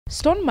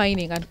Stone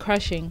mining and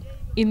crushing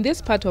in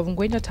this part of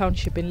Ngwenya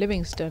Township in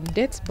Livingstone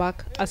dates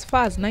back as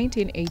far as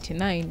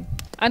 1989.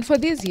 And for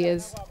these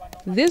years,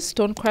 these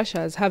stone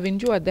crushers have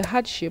endured the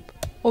hardship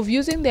of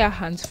using their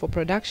hands for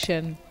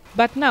production.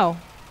 But now,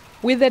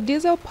 with the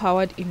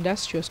diesel-powered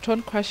industrial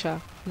stone crusher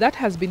that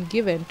has been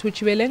given to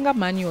Chibelenga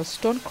Manual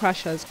Stone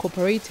Crushers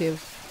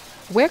Cooperative,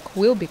 work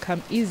will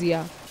become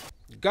easier.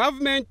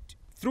 Government,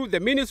 through the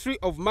Ministry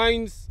of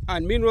Mines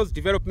and Minerals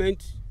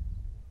Development,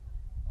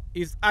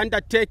 is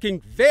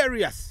undertaking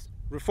various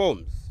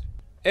reforms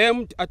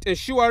aimed at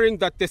ensuring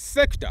that the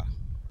sector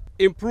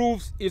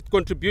improves its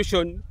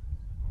contribution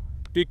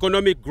to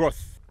economic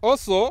growth.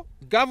 Also,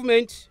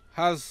 government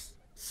has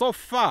so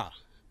far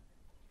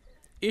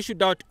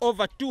issued out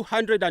over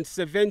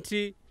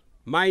 270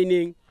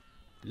 mining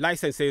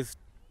licenses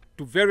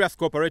to various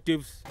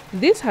cooperatives.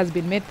 This has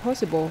been made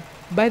possible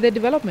by the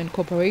development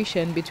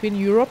cooperation between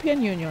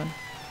European Union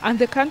and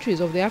the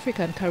countries of the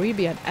African,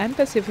 Caribbean and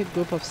Pacific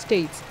Group of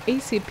States,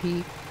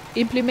 ACP,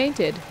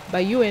 implemented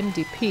by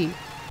UNDP.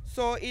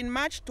 So in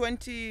March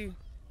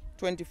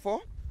 2024,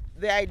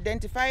 they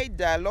identified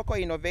the local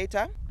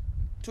innovator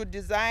to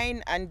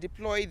design and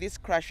deploy this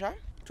crusher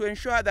to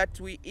ensure that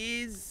we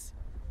ease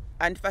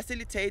and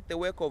facilitate the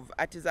work of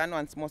artisanal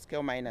and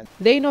small-scale miners.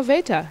 The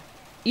innovator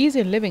is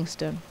in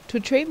Livingstone to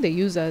train the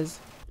users.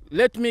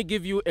 Let me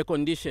give you a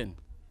condition.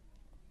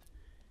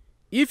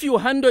 If you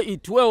handle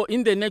it well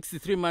in the next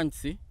 3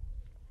 months,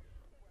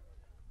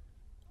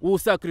 we'll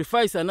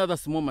sacrifice another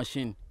small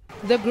machine.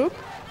 The group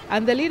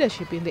and the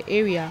leadership in the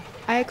area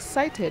are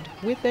excited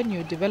with the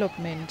new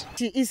development.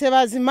 This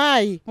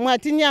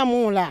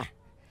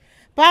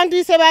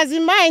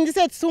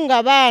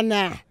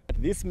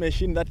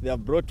machine that they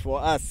have brought for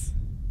us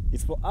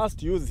is for us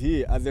to use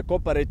here as a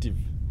cooperative.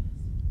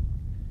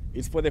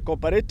 It's for the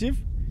cooperative,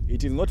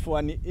 it is not for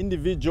an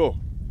individual.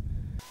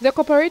 The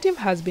cooperative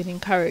has been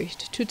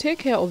encouraged to take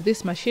care of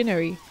this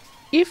machinery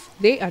if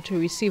they are to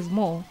receive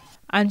more.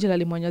 Angela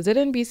Limonya,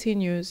 ZNBC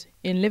News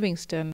in Livingstone.